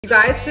You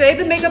guys, today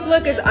the makeup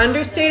look is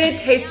understated,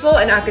 tasteful,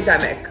 and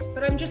academic.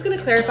 But I'm just gonna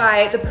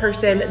clarify the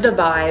person, the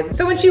vibe.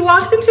 So when she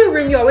walks into a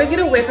room, you always get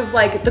a whiff of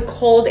like the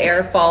cold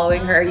air following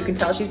her. You can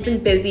tell she's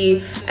been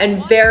busy,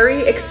 and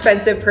very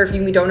expensive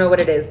perfume. We don't know what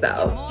it is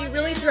though. She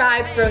really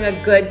thrives throwing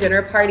a good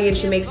dinner party, and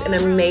she makes an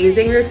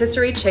amazing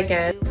rotisserie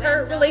chicken.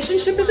 Her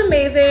relationship is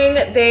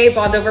amazing. They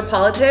bond over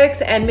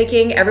politics and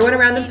making everyone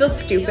around them feel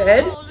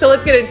stupid. So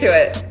let's get into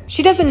it.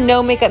 She does a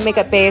no makeup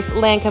base,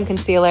 Lancome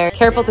concealer,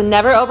 careful to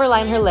never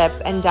overline her lips,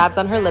 and dabs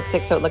on her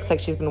lipstick so it looks like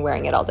she's been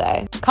wearing it all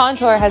day.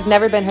 Contour has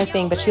never been her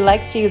thing, but she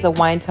likes to use a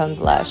wine tone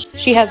blush.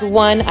 She has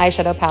one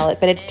eyeshadow palette,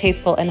 but it's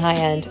tasteful and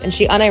high-end, and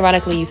she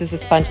unironically uses a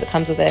sponge that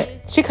comes with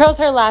it. She curls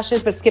her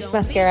lashes but skips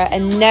mascara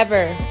and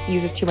never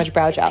uses too much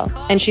brow gel,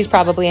 and she's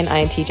probably an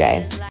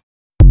INTJ.